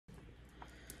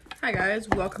Hi guys,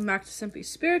 welcome back to Simply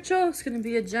Spiritual. It's going to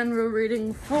be a general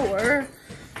reading for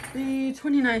the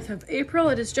 29th of April.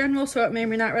 It is general, so it may or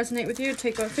may not resonate with you.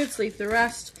 Take what fits, leave the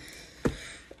rest.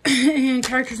 And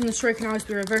characters in the story can always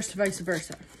be reversed, vice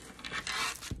versa.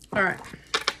 Alright.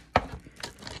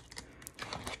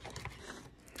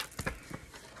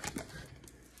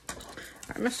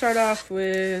 I'm going to start off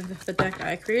with the deck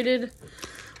I created.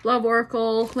 Love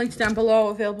Oracle, links down below,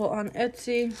 available on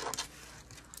Etsy.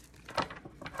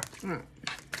 Alright.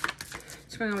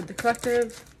 What's going on with the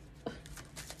collective? What's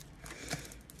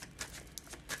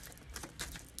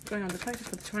going on with the collective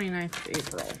for the 29th of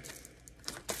April?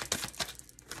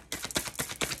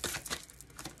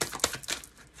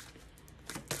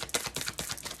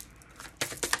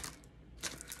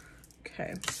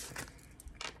 Okay.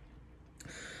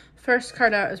 First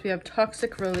card out is we have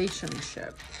toxic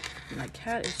relationship. My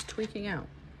cat is tweaking out.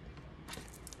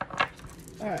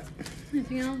 Alright.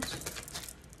 Anything else?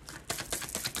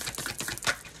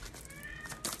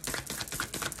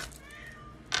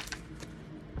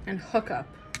 And hookup.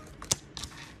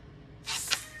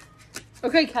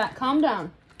 Okay, cat, calm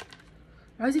down.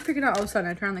 Why is he freaking out all of a sudden?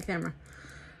 I turn on the camera.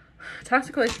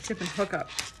 Toxic relationship and hookup.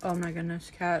 Oh my goodness,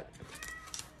 cat.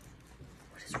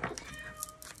 What is wrong with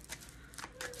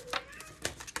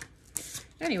him?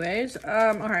 Anyways,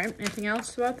 alright. Anything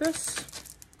else about this?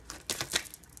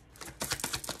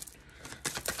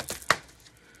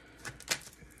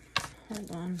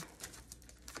 Hold on.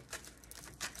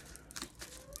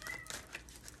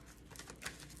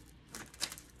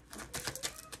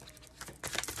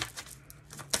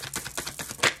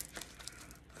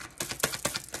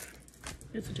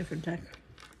 It's a different deck.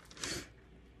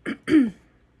 It's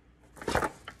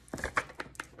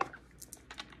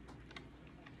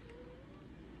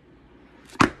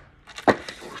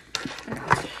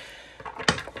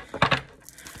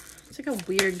like a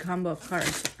weird combo of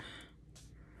cards.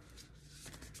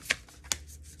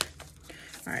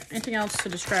 Alright, anything else to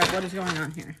describe what is going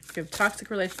on here? We have toxic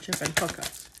relationship and hookup.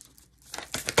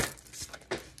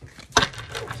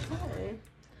 Okay.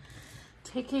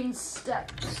 Taking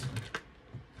steps.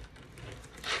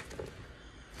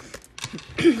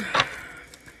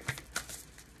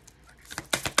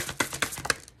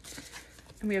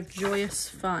 And we have joyous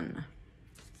fun.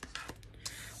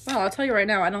 Well, I'll tell you right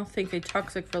now, I don't think a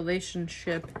toxic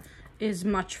relationship is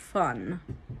much fun.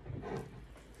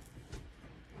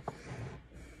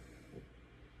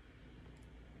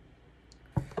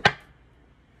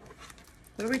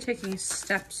 What are we taking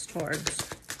steps towards?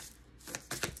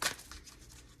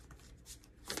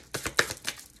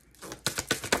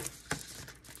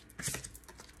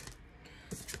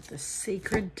 The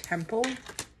sacred temple?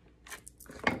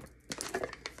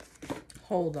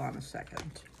 Hold on a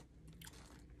second.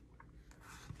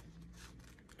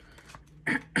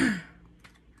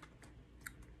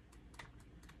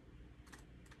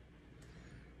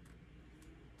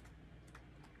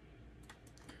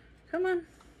 Come on.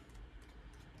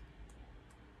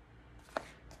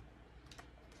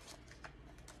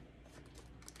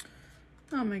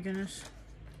 Oh my goodness.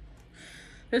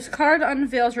 This card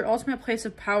unveils your ultimate place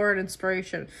of power and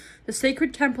inspiration. The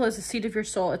sacred temple is the seat of your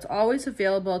soul. It's always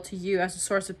available to you as a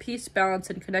source of peace, balance,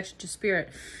 and connection to spirit.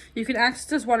 You can access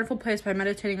this wonderful place by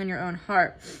meditating on your own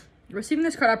heart. Receiving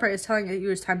this card upright is telling you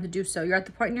it's time to do so. You're at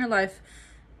the point in your life,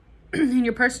 in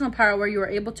your personal power, where you are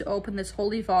able to open this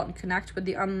holy vault and connect with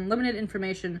the unlimited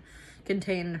information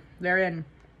contained therein.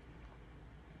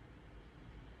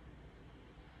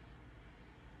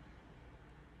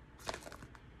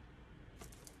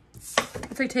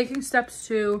 It's like taking steps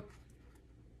to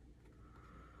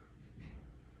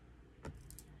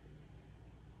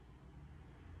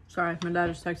sorry, my dad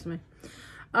just texted me.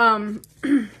 I'm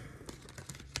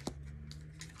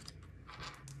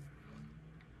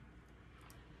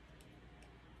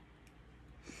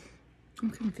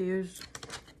confused.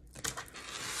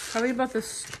 Tell me about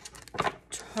this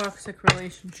toxic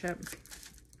relationship.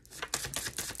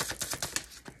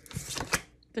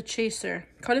 The chaser,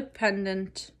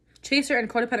 chaser and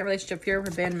codependent relationship, fear of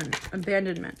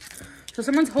abandonment. So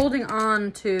someone's holding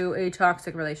on to a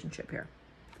toxic relationship here.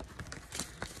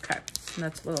 Okay,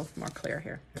 that's a little more clear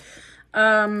here.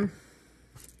 Why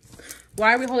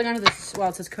are we holding on to this? Well,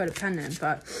 it says codependent,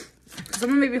 but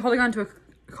someone may be holding on to a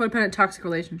codependent toxic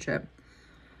relationship.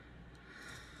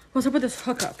 What's up with this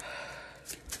hookup?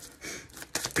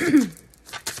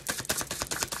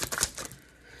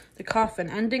 The coffin.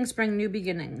 Endings bring new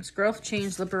beginnings. Growth,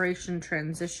 change, liberation,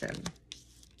 transition.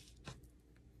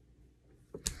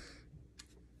 It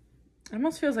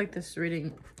almost feels like this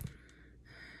reading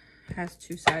has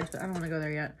two sides, but I don't want to go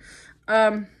there yet.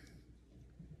 Tell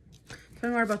me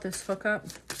more about this hookup.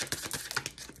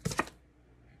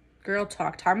 Girl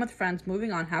talk. Time with friends.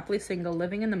 Moving on. Happily single.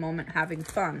 Living in the moment. Having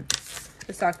fun.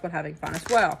 This talks about having fun as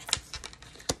well.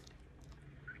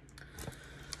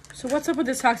 So what's up with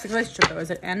this toxic relationship, though?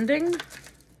 Is it ending?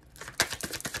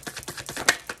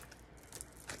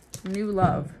 New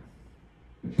love.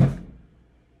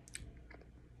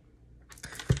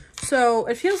 So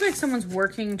it feels like someone's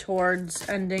working towards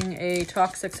ending a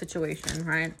toxic situation,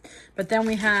 right? But then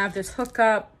we have this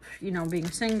hookup, you know, being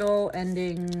single,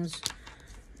 endings,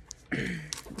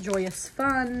 joyous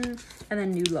fun, and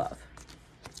then new love.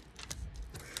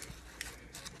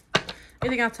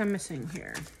 Anything else I'm missing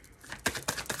here?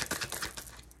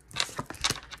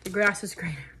 The grass is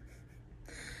greener.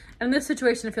 And in this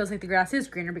situation, it feels like the grass is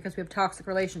greener because we have toxic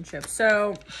relationships.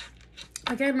 So,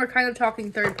 again, we're kind of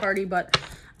talking third party, but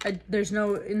there's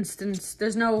no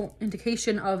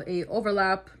indication of a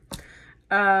overlap.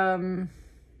 But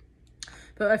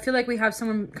I feel like we have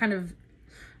someone kind of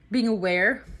being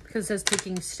aware, because it says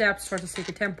taking steps towards a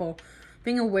sacred temple,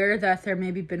 being aware that they're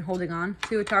maybe been holding on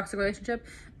to a toxic relationship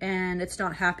and it's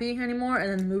not happy anymore,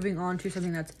 and then moving on to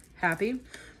something that's happy.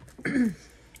 Anything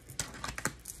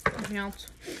else?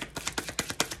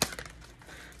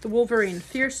 The Wolverine.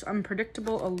 Fierce,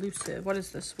 unpredictable, elusive. What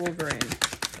is this Wolverine?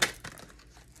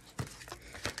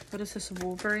 What is this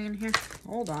Wolverine here?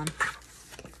 Hold on.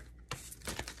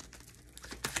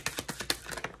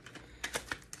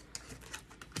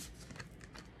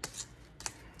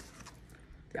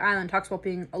 The Island talks about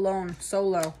being alone,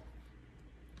 solo.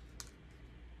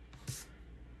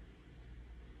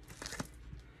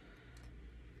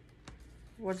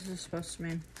 What is this supposed to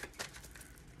mean?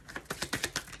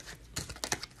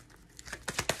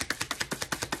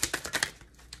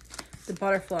 The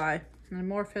Butterfly.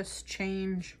 Amorphous,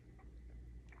 change.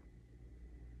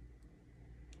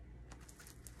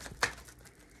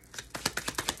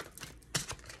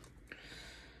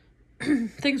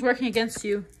 Things working against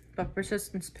you, but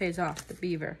persistence pays off. The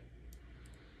Beaver.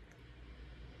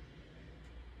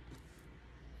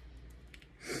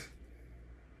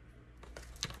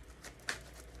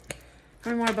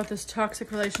 Learn more about this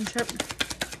toxic relationship.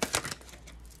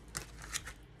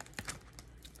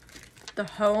 The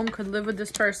Home. Could live with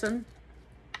this person.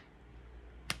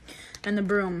 And the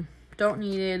Broom. Don't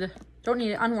need it.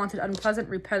 Unwanted, unpleasant,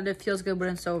 repetitive, feels good when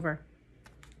it's over.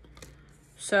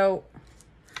 So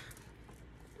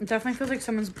it definitely feels like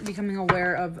someone's becoming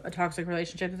aware of a toxic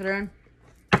relationship that they're in.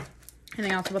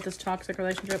 Anything else about this toxic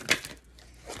relationship?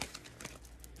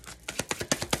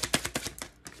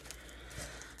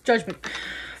 Judgment.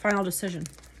 Final decision.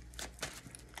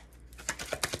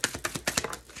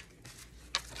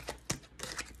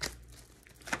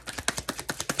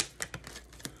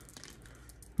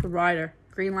 The Rider.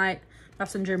 Green light.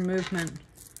 Messenger movement.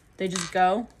 They just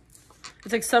go.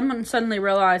 It's like someone suddenly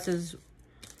realizes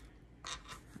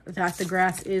that the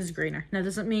grass is greener. Now, that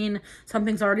doesn't mean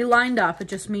something's already lined up. It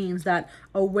just means that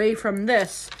away from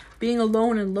this, being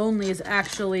alone and lonely is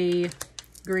actually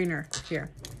greener here.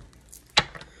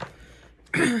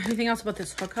 Anything else about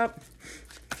this hookup?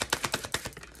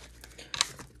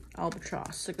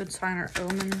 Albatross. A good sign or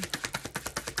omen.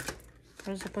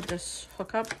 Where does it put this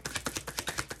hookup?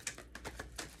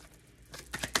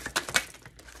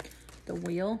 The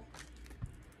Wheel.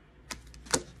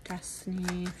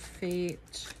 Destiny,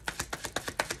 fate.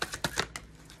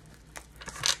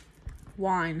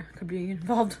 Wine could be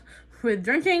involved with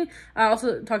drinking. I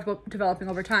also talked about developing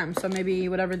over time. So maybe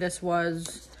whatever this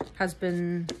was has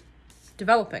been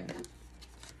developing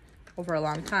over a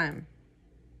long time.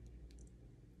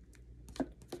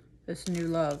 This new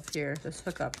love here, this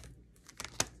hookup.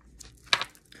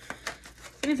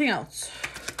 Anything else?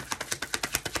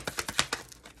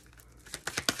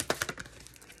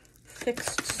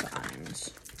 Fixed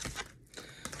signs.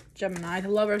 Gemini, the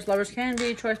lovers. Lovers can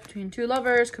be a choice between two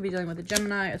lovers. Could be dealing with a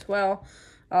Gemini as well.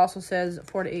 Also says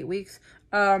 4 to 8 weeks.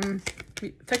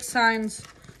 Fixed signs.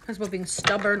 Talks about being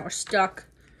stubborn or stuck.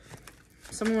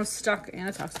 Someone was stuck in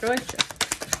a toxic relationship.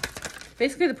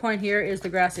 Basically, the point here is the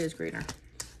grass is greener.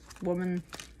 Woman.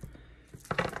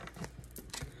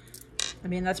 I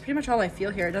mean, that's pretty much all I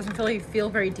feel here. It doesn't really feel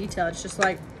very detailed. It's just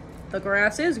like, the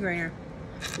grass is greener.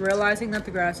 Realizing that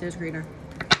the grass is greener.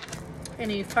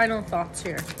 Any final thoughts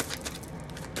here?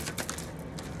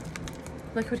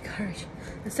 Liquid courage.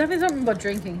 It's definitely something about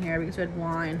drinking here because we had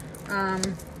wine.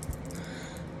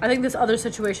 I think this other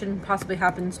situation possibly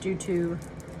happens due to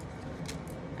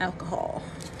alcohol.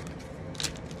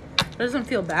 It doesn't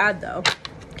feel bad though.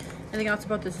 Anything else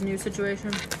about this new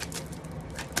situation?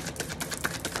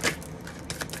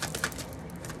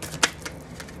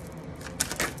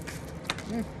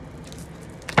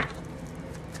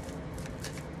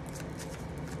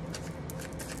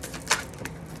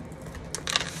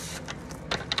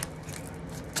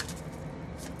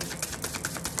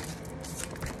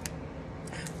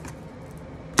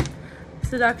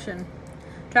 seduction,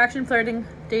 attraction, flirting,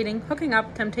 dating, hooking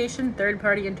up, temptation,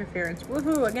 third-party interference.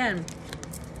 Woohoo, again.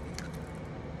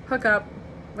 Hook up.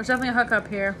 There's definitely a hook up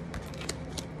here.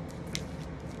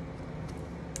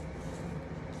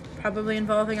 Probably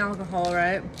involving alcohol,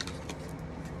 right?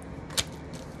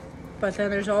 But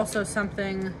then there's also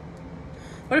something...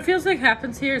 What it feels like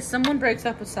happens here is someone breaks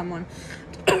up with someone.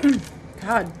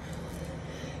 God.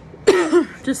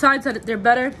 Decides that they're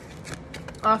better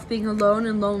off being alone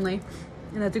and lonely.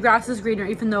 And that the grass is greener,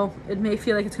 even though it may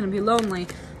feel like it's going to be lonely.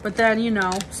 But then, you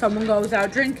know, someone goes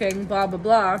out drinking, blah, blah,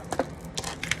 blah.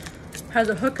 Has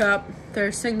a hookup.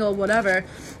 They're single, whatever.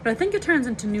 But I think it turns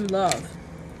into new love.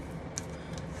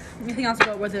 Anything else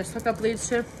about what this hookup leads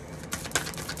to?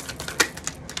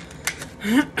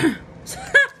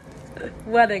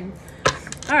 Wedding.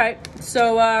 Alright,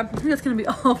 so I think that's going to be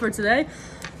all for today.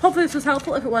 Hopefully this was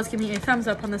helpful. If it was, give me a thumbs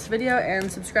up on this video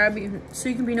and subscribe so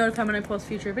you can be notified when I post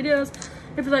future videos.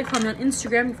 If you'd like, follow me on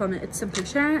Instagram. You can follow me at It's Simply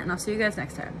Sharon, and I'll see you guys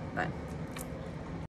next time. Bye.